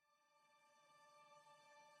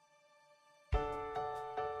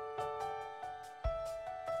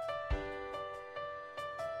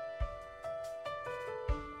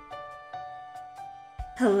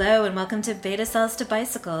Hello and welcome to Beta Cells to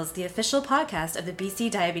Bicycles, the official podcast of the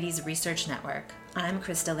BC Diabetes Research Network. I'm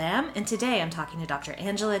Krista Lamb, and today I'm talking to Dr.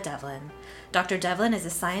 Angela Devlin. Dr. Devlin is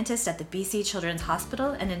a scientist at the BC Children's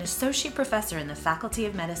Hospital and an associate professor in the Faculty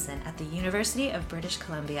of Medicine at the University of British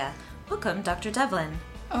Columbia. Welcome, Dr. Devlin.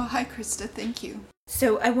 Oh, hi, Krista. Thank you.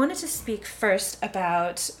 So I wanted to speak first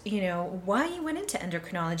about, why you went into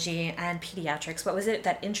endocrinology and pediatrics. What was it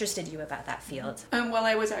that interested you about that field? Well,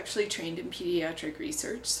 I was actually trained in pediatric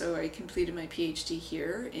research, so I completed my PhD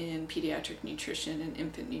here in pediatric nutrition and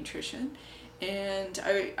infant nutrition. And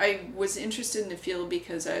I was interested in the field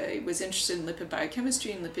because I was interested in lipid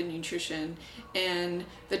biochemistry and lipid nutrition, and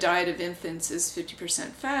the diet of infants is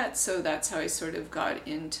 50% fat, so that's how I sort of got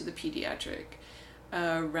into the pediatric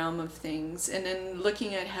realm of things. And then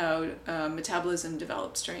looking at how metabolism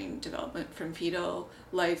develops during development from fetal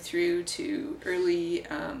life through to early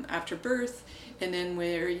after birth, and then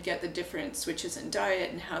where you get the different switches in diet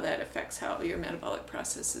and how that affects how your metabolic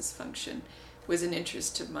processes function was an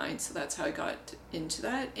interest of mine, so that's how I got into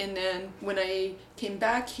that. And then when I came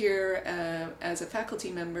back here as a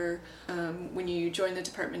faculty member, when you join the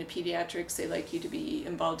Department of Pediatrics, they like you to be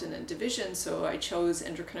involved in a division, so I chose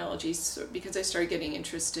endocrinology because I started getting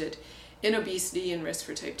interested in obesity and risk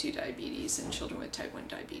for type 2 diabetes in children with type 1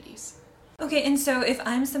 diabetes. Okay, and so if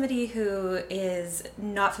I'm somebody who is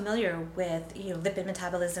not familiar with lipid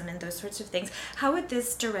metabolism and those sorts of things, how would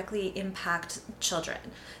this directly impact children?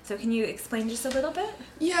 So can you explain just a little bit?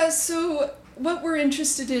 Yeah, so what we're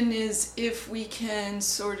interested in is if we can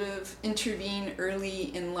sort of intervene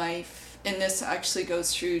early in life, and this actually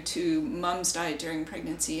goes through to mom's diet during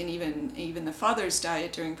pregnancy and even the father's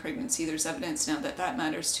diet during pregnancy. There's evidence now that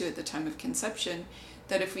matters too at the time of conception,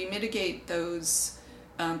 that if we mitigate those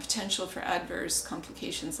potential for adverse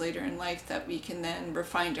complications later in life, that we can then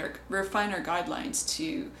refine our guidelines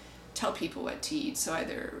to tell people what to eat. So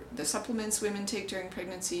either the supplements women take during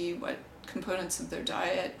pregnancy, what components of their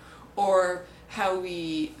diet, or how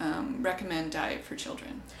we recommend diet for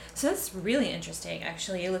children. So that's really interesting,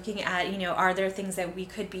 actually, looking at, are there things that we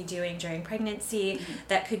could be doing during pregnancy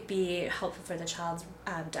that could be helpful for the child's,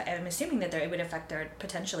 I'm assuming that it would affect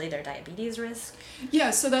potentially their diabetes risk?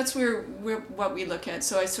 Yeah, so that's what we look at.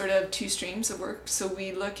 So I sort of have two streams of work. So we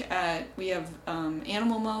have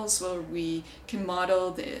animal models where we can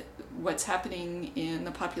model what's happening in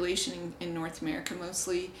the population in North America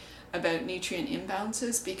mostly about nutrient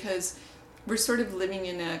imbalances, because we're sort of living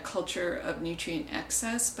in a culture of nutrient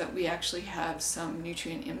excess, but we actually have some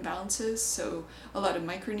nutrient imbalances. So a lot of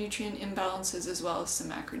micronutrient imbalances as well as some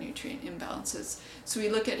macronutrient imbalances. So we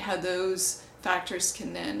look at how those factors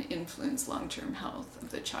can then influence long-term health of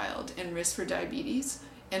the child and risk for diabetes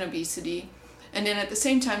and obesity. And then at the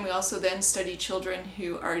same time, we also then study children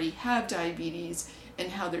who already have diabetes and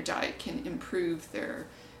how their diet can improve their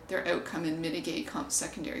outcome and mitigate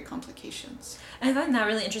secondary complications. And I find that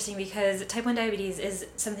really interesting because type 1 diabetes is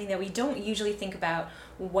something that we don't usually think about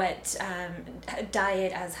what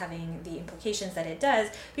diet as having the implications that it does,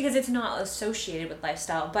 because it's not associated with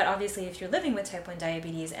lifestyle. But obviously if you're living with type 1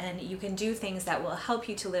 diabetes and you can do things that will help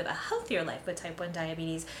you to live a healthier life with type 1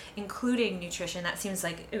 diabetes, including nutrition, that seems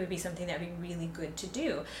like it would be something that would be really good to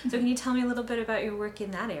do. So can you tell me a little bit about your work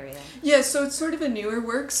in that area? Yeah, so it's sort of a newer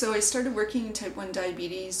work. So I started working in type 1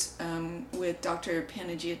 diabetes with Dr.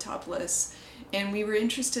 Panagiotopoulos, and we were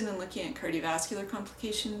interested in looking at cardiovascular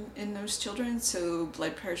complication in those children, so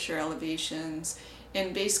blood pressure elevations,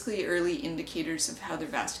 and basically early indicators of how their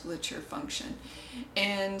vasculature function.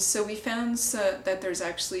 And so we found that there's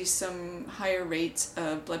actually some higher rates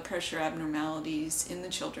of blood pressure abnormalities in the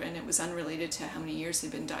children. It was unrelated to how many years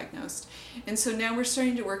they've been diagnosed. And so now we're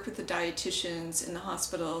starting to work with the dietitians in the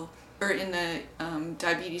hospital, or in the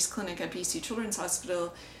diabetes clinic at BC Children's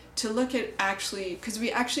Hospital, to look at because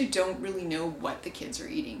we actually don't really know what the kids are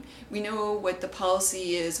eating. We know what the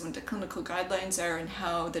policy is, what the clinical guidelines are, and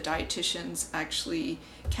how the dietitians actually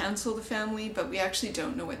counsel the family, but we actually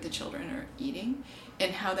don't know what the children are eating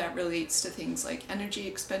and how that relates to things like energy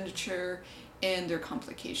expenditure and their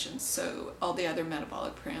complications. So all the other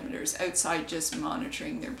metabolic parameters outside just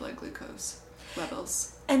monitoring their blood glucose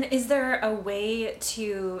levels. And is there a way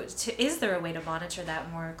to monitor that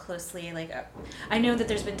more closely? Like, I know that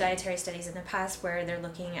there's been dietary studies in the past where they're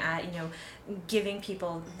looking at, giving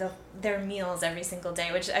people their meals every single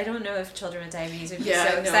day, which I don't know if children with diabetes would be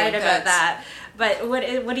so excited about that. But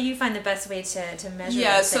what do you find the best way to measure?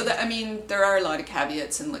 Yeah, so there are a lot of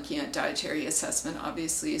caveats in looking at dietary assessment,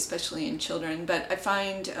 obviously, especially in children. But I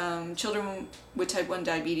find children with type 1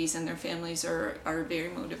 diabetes and their families are very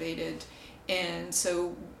motivated. And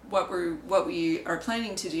so what we are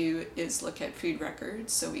planning to do is look at food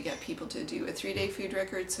records. So we get people to do a 3-day food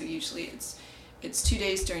record. So usually it's 2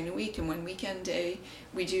 days during the week and 1 weekend day.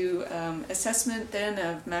 We do assessment then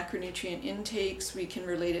of macronutrient intakes. We can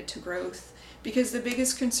relate it to growth, because the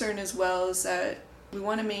biggest concern as well is that we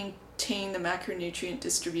want to maintain the macronutrient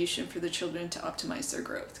distribution for the children to optimize their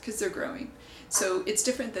growth, because they're growing. So it's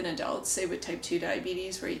different than adults, say with type 2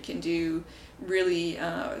 diabetes, where you can do really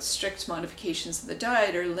strict modifications of the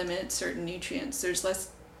diet or limit certain nutrients. There's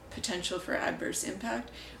less potential for adverse impact.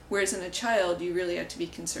 Whereas in a child, you really have to be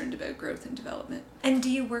concerned about growth and development. And do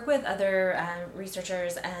you work with other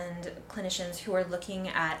researchers and clinicians who are looking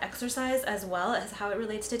at exercise as well as how it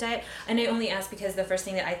relates to diet? And I only ask because the first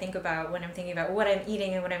thing that I think about when I'm thinking about what I'm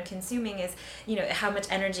eating and what I'm consuming is, how much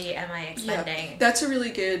energy am I expending? Yeah, that's a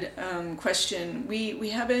really good question. We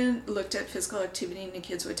haven't looked at physical activity in the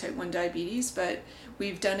kids with type 1 diabetes, but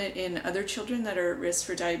we've done it in other children that are at risk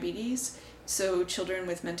for diabetes. So children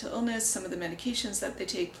with mental illness, some of the medications that they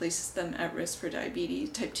take places them at risk for diabetes,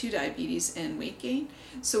 type 2 diabetes, and weight gain.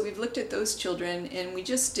 So we've looked at those children, and we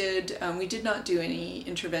did not do any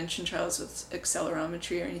intervention trials with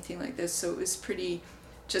accelerometry or anything like this. So it was pretty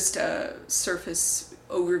just a surface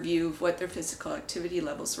overview of what their physical activity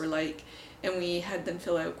levels were like. And we had them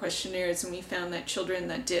fill out questionnaires, and we found that children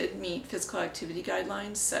that did meet physical activity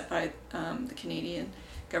guidelines set by the Canadian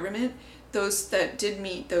government, those that did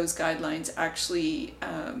meet those guidelines actually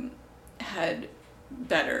had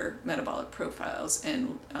better metabolic profiles,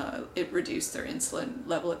 and it reduced their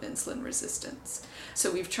level of insulin resistance.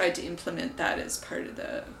 So we've tried to implement that as part of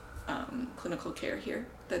the clinical care here,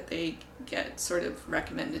 that they get sort of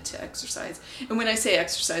recommended to exercise. And when I say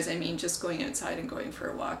exercise, I mean just going outside and going for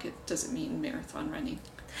a walk. It doesn't mean marathon running.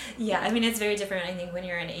 Yeah, I mean, it's very different, I think, when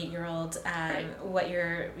you're an 8-year-old, Right. what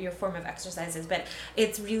your form of exercise is. But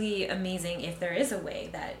it's really amazing if there is a way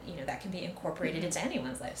that, that can be incorporated into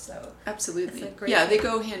anyone's life. So Absolutely. That's a great Yeah, they thing.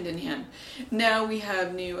 go hand in hand. Now we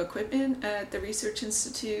have new equipment at the Research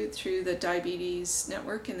Institute through the Diabetes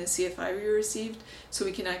Network and the CFI we received, so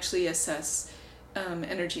we can actually assess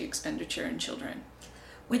energy expenditure in children.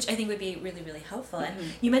 which I think would be really, really helpful. And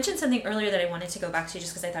Mhm. you mentioned something earlier that I wanted to go back to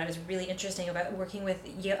just because I thought it was really interesting about working with,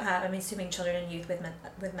 I'm assuming children and youth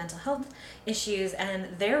with mental health issues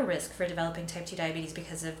and their risk for developing type 2 diabetes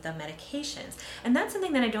because of the medications. And that's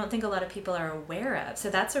something that I don't think a lot of people are aware of. So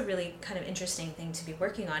that's a really kind of interesting thing to be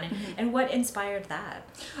working on. And what inspired that?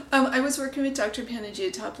 I was working with Dr.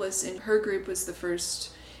 Panagiotopoulos, and her group was the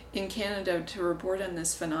first in Canada to report on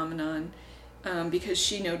this phenomenon. Because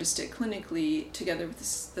she noticed it clinically together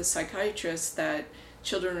with the psychiatrist that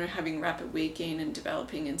children are having rapid weight gain and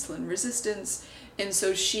developing insulin resistance. And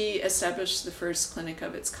so she established the first clinic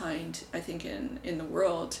of its kind, I think, in the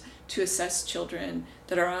world to assess children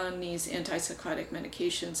that are on these antipsychotic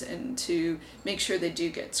medications and to make sure they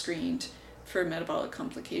do get screened for metabolic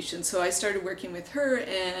complications. So I started working with her,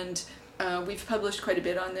 and we've published quite a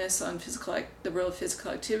bit on this, on the role of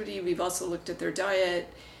physical activity. We've also looked at their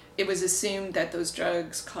diet. It was assumed that those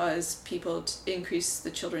drugs cause people to increase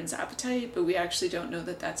the children's appetite, but we actually don't know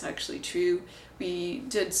that that's actually true. We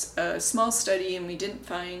did a small study and we didn't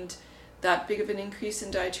find that big of an increase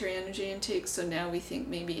in dietary energy intake, so now we think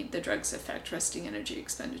maybe the drugs affect resting energy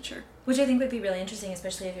expenditure. Which I think would be really interesting,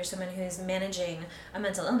 especially if you're someone who's managing a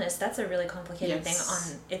mental illness. That's a really complicated thing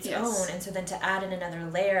on its own. And so then to add in another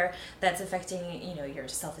layer that's affecting, your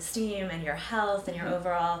self-esteem and your health and your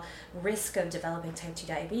overall risk of developing type 2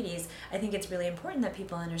 diabetes, I think it's really important that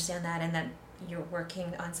people understand that and that you're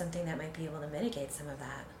working on something that might be able to mitigate some of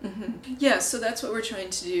that. Yeah, so that's what we're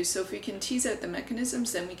trying to do. So if we can tease out the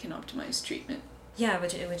mechanisms, then we can optimize treatment. Yeah,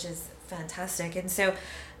 which is fantastic. And so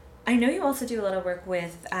I know you also do a lot of work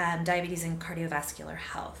with diabetes and cardiovascular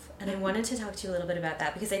health. And I wanted to talk to you a little bit about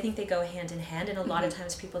that because I think they go hand in hand. And a lot of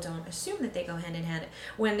times people don't assume that they go hand in hand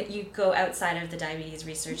when you go outside of the diabetes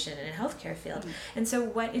research and in healthcare field. And so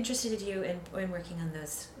what interested you in working on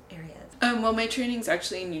those areas? Well, my training is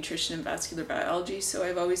actually in nutrition and vascular biology, so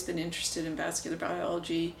I've always been interested in vascular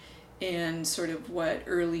biology and sort of what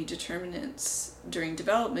early determinants during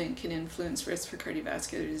development can influence risk for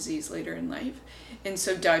cardiovascular disease later in life. And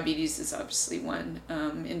so diabetes is obviously one.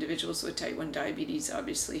 Individuals with type 1 diabetes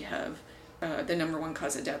obviously have the number one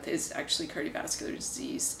cause of death is actually cardiovascular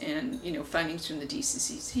disease. And, findings from the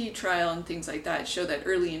DCCT trial and things like that show that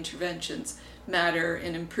early interventions matter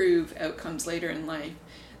and improve outcomes later in life.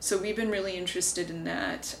 So we've been really interested in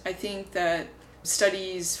that. I think that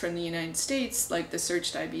studies from the United States, like the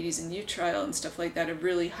SEARCH Diabetes in Youth trial and stuff like that, have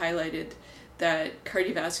really highlighted that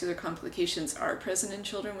cardiovascular complications are present in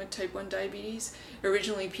children with type 1 diabetes.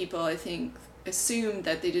 Originally, people, I think, assumed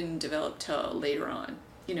that they didn't develop till later on,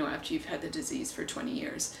 after you've had the disease for 20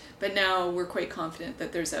 years. But now we're quite confident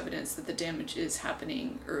that there's evidence that the damage is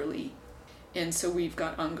happening early. And so we've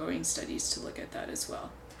got ongoing studies to look at that as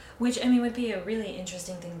well. Which, I mean, would be a really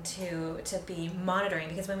interesting thing to be monitoring,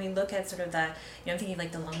 because when we look at sort of the, I'm thinking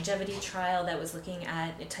like the longevity trial that was looking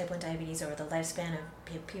at type 1 diabetes over the lifespan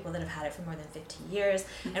of people that have had it for more than 50 years,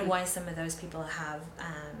 and why some of those people have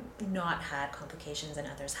not had complications and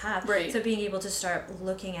others have. Right. So being able to start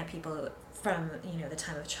looking at people from, the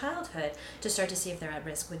time of childhood to start to see if they're at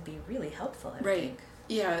risk would be really helpful, I think.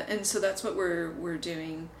 Yeah, and so that's what we're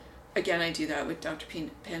doing. Again, I do that with Dr.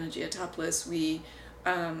 Panagiotopoulos. We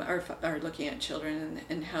are looking at children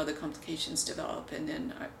and how the complications develop, and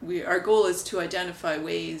then our goal is to identify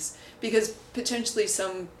ways, because potentially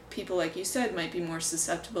some people, like you said, might be more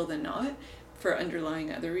susceptible than not for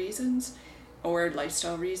underlying other reasons or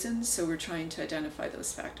lifestyle reasons. So we're trying to identify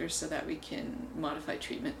those factors so that we can modify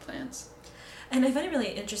treatment plans. And I find it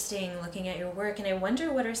really interesting looking at your work, and I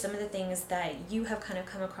wonder what are some of the things that you have kind of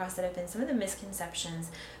come across that have been some of the misconceptions,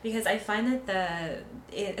 because I find that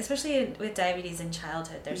especially with diabetes in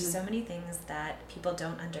childhood, there's so many things that people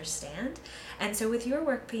don't understand. And so with your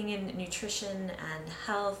work being in nutrition and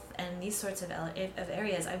health and these sorts of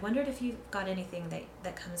areas, I wondered if you've got anything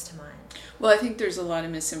that comes to mind. Well, I think there's a lot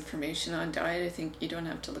of misinformation on diet. I think you don't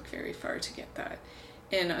have to look very far to get that.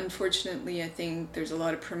 And unfortunately, I think there's a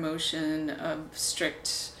lot of promotion of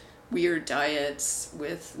strict, weird diets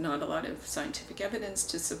with not a lot of scientific evidence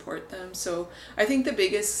to support them. So I think the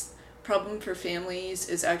biggest problem for families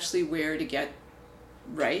is actually where to get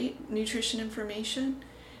right nutrition information.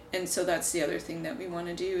 And so that's the other thing that we want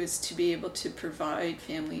to do, is to be able to provide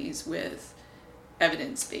families with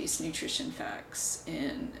evidence-based nutrition facts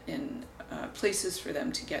and places for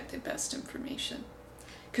them to get the best information.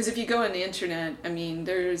 Because if you go on the internet, I mean,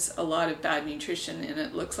 there's a lot of bad nutrition, and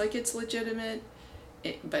it looks like it's legitimate,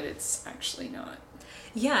 but it's actually not.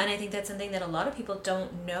 Yeah, and I think that's something that a lot of people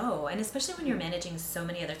don't know, and especially when you're managing so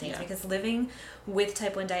many other things, because living with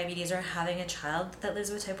type 1 diabetes or having a child that lives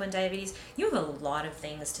with type 1 diabetes, you have a lot of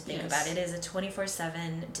things to think about. It is a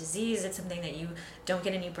 24/7 disease. It's something that you don't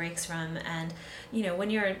get any breaks from, and when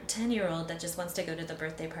you're a 10-year-old that just wants to go to the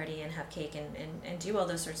birthday party and have cake and do all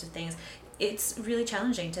those sorts of things, it's really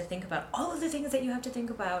challenging to think about all of the things that you have to think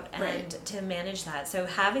about and to manage that. So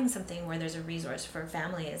having something where there's a resource for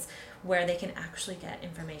families where they can actually get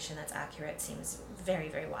information that's accurate seems very,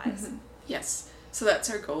 very wise. Yes. So that's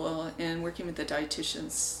our goal, and working with the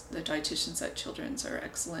dietitians at Children's are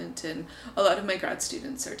excellent, and a lot of my grad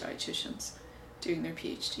students are dietitians doing their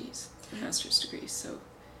PhDs and master's degrees. So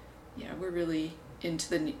yeah, we're really into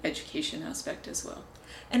the education aspect as well.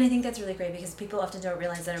 And I think that's really great, because people often don't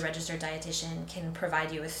realize that a registered dietitian can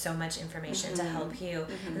provide you with so much information to help you,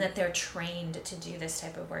 and that they're trained to do this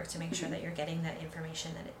type of work to make sure that you're getting that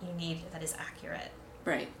information that you need that is accurate.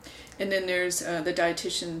 Right. And then there's the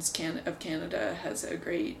Dietitians of Canada has a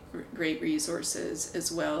great resources,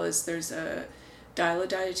 as well as there's a Dial a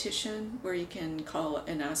Dietitian where you can call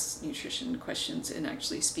and ask nutrition questions and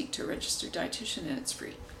actually speak to a registered dietitian, and it's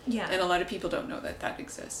free. Yeah. And a lot of people don't know that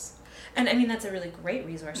exists. And I mean, that's a really great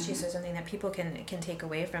resource too, so something that people can take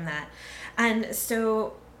away from that. And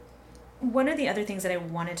so one of the other things that I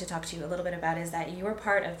wanted to talk to you a little bit about is that you are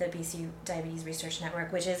part of the BC Diabetes Research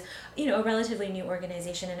Network, which is, a relatively new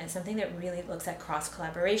organization, and it's something that really looks at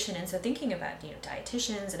cross-collaboration. And so thinking about,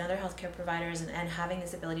 dietitians and other healthcare providers and having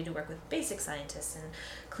this ability to work with basic scientists and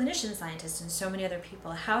clinician scientists and so many other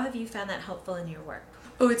people, how have you found that helpful in your work?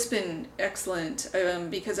 Oh, it's been excellent,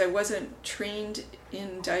 because I wasn't trained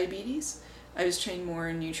in diabetes. I was trained more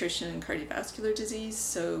in nutrition and cardiovascular disease,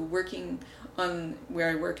 so working on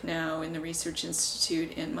where I work now in the Research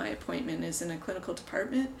Institute, and my appointment is in a clinical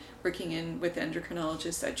department, working with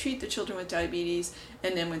endocrinologists that treat the children with diabetes,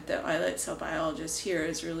 and then with the islet cell biologists here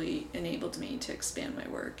has really enabled me to expand my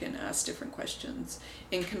work and ask different questions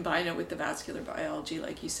and combine it with the vascular biology.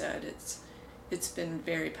 Like you said, it's been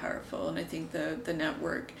very powerful, and I think the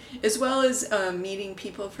network, as well as meeting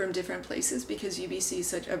people from different places, because UBC is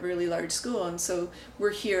such a really large school, and so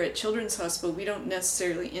we're here at Children's Hospital. We don't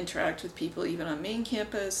necessarily interact with people even on main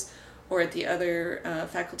campus or at the other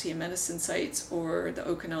faculty of medicine sites or the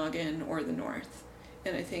Okanagan or the North,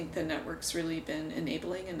 and I think the network's really been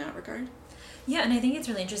enabling in that regard. Yeah, and I think it's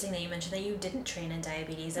really interesting that you mentioned that you didn't train in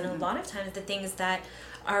diabetes, and a lot of times the things that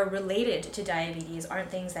are related to diabetes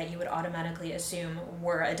aren't things that you would automatically assume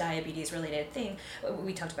were a diabetes-related thing.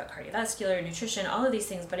 We talked about cardiovascular, nutrition, all of these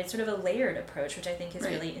things, but it's sort of a layered approach, which I think is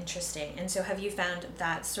really interesting. And so have you found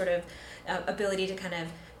that sort of ability to kind of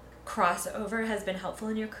crossover has been helpful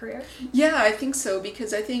in your career? Yeah, I think so,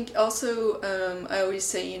 because I think also I always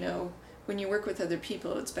say, when you work with other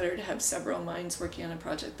people, it's better to have several minds working on a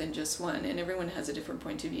project than just one, and everyone has a different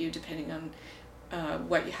point of view depending on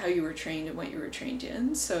how you were trained and what you were trained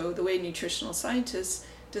in. So the way nutritional scientists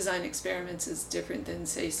design experiments is different than,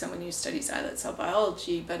 say, someone who studies islet cell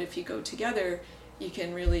biology, but if you go together, you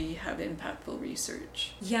can really have impactful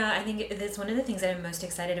research. Yeah, I think that's one of the things that I'm most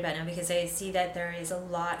excited about now, because I see that there is a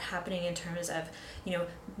lot happening in terms of,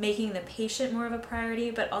 making the patient more of a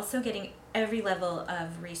priority, but also getting every level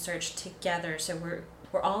of research together. So we're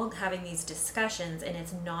all having these discussions, and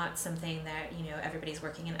it's not something that, everybody's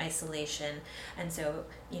working in isolation. And so,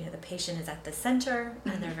 the patient is at the center,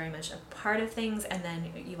 and they're very much a part of things. And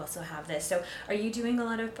then you also have this. So are you doing a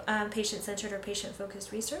lot of patient-centered or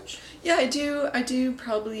patient-focused research? Yeah, I do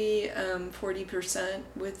probably 40%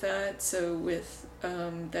 with that. So with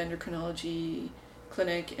the endocrinology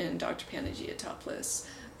clinic and Dr. Panagiotopoulos,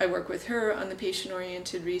 I work with her on the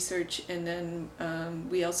patient-oriented research, and then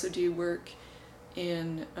we also do work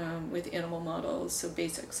with animal models, so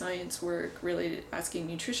basic science work related, asking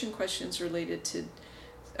nutrition questions related to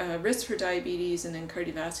risk for diabetes and then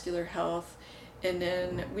cardiovascular health. And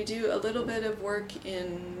then we do a little bit of work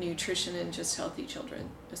in nutrition and just healthy children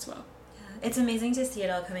as well. It's amazing to see it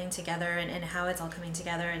all coming together and how it's all coming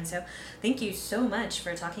together. And so thank you so much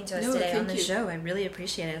for talking to us today on the show. I really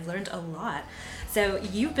appreciate it. I've learned a lot. So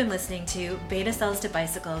you've been listening to Beta Cells to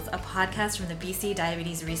Bicycles, a podcast from the BC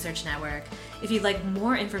Diabetes Research Network. If you'd like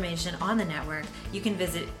more information on the network, you can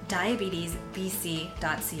visit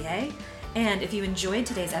diabetesbc.ca. And if you enjoyed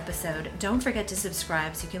today's episode, don't forget to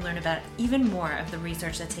subscribe so you can learn about even more of the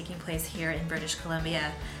research that's taking place here in British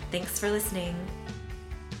Columbia. Thanks for listening.